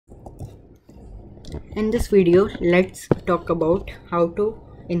In this video, let's talk about how to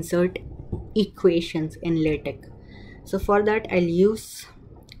insert equations in LaTeX. So for that, I'll use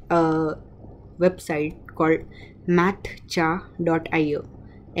a website called mathcha.io,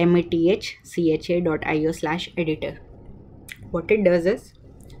 mathcha.io/editor. What it does is,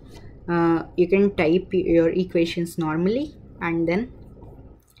 you can type your equations normally, and then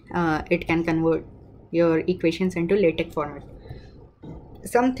it can convert your equations into LaTeX format.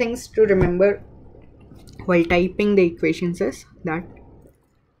 Some things to remember while typing the equations is that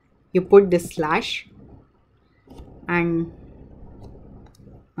you put this slash, and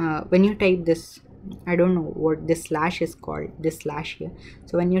when you type this, I don't know what this slash is called, this slash here.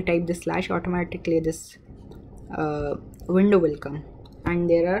 So when you type this slash, automatically this window will come, and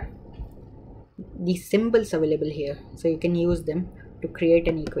there are these symbols available here, so you can use them to create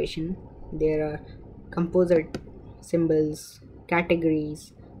an equation. There are composite symbols,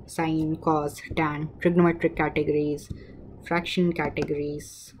 categories, sine, cos, tan, trigonometric categories, fraction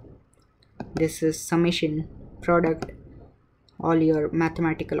categories. This is summation, product, all your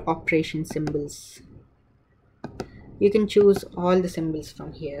mathematical operation symbols. You can choose all the symbols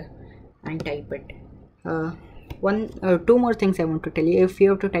from here and type it. Two more things I want to tell you. If you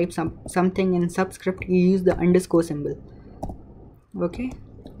have to type something in subscript, you use the underscore symbol. Okay,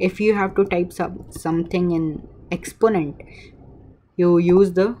 if you have to type something in exponent, you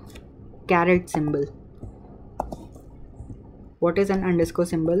use the caret symbol. What is an underscore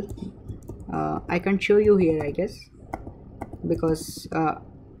symbol? I can show you here, I guess, because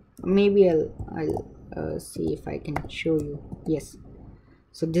maybe I'll see if I can show you. Yes,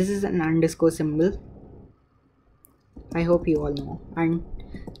 so this is an underscore symbol, I hope you all know, and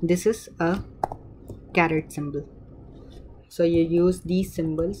this is a caret symbol. So you use these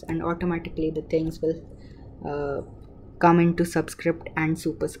symbols and automatically the things will come into subscript and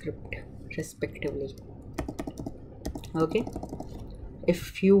superscript respectively. Okay,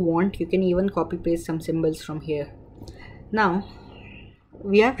 if you want, you can even copy paste some symbols from here. Now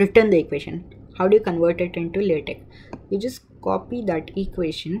we have written the equation. How do you convert it into LaTeX? You just copy that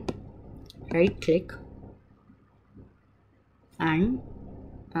equation, right click, and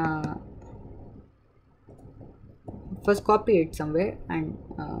first copy it somewhere and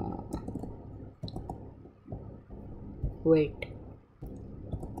wait.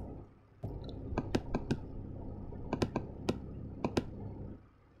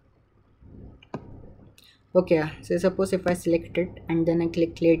 Okay, so suppose if I select it and then I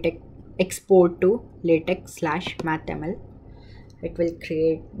click LaTeX, export to LaTeX/mathml, it will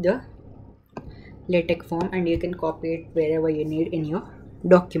create the LaTeX form and you can copy it wherever you need in your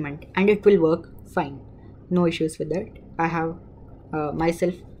document and it will work fine. No issues with that. I have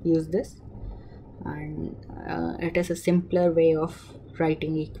myself used this, and it is a simpler way of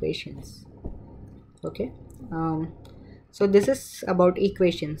writing equations. Okay, so this is about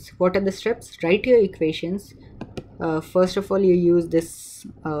equations. What are the steps? Write your equations. First of all, you use this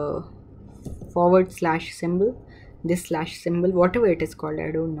forward slash symbol, this slash symbol, whatever it is called,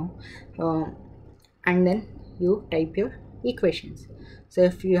 I don't know, and then you type your equations. So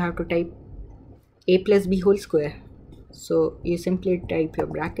if you have to type a plus b whole square, so you simply type your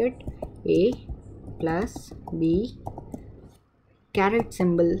bracket a plus b caret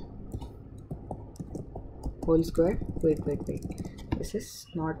symbol whole square. Wait, this is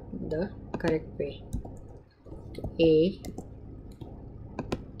not the correct way. A,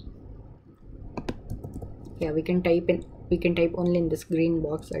 yeah, we can type only in this green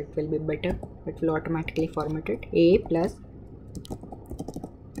box. It will be better. It will automatically format it. A plus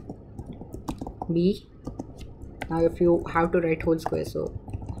b. Now if you have to write whole square, so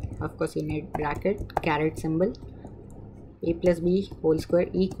of course you need bracket, caret symbol, a plus b whole square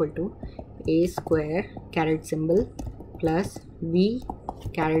equal to a square caret symbol plus b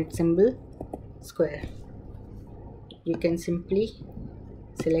caret symbol square. You can simply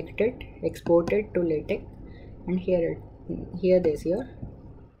select it, export it to LaTeX, and here there's your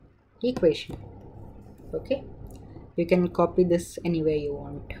equation. Okay, you can copy this anywhere you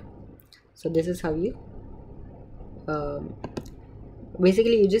want. So this is how you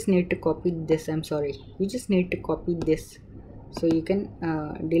basically you just need to copy this. You just need to copy this, so you can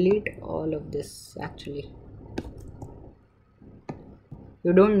delete all of this. Actually,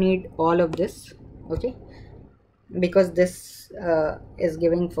 you don't need all of this, okay, because this is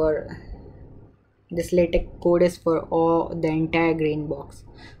giving for this LaTeX code is for all the entire green box,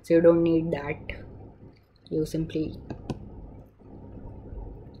 so you don't need that. You simply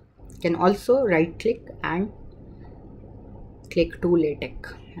can also right click and click to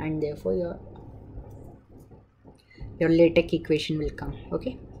LaTeX, and therefore your LaTeX equation will come.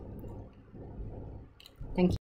 Okay, Thank you.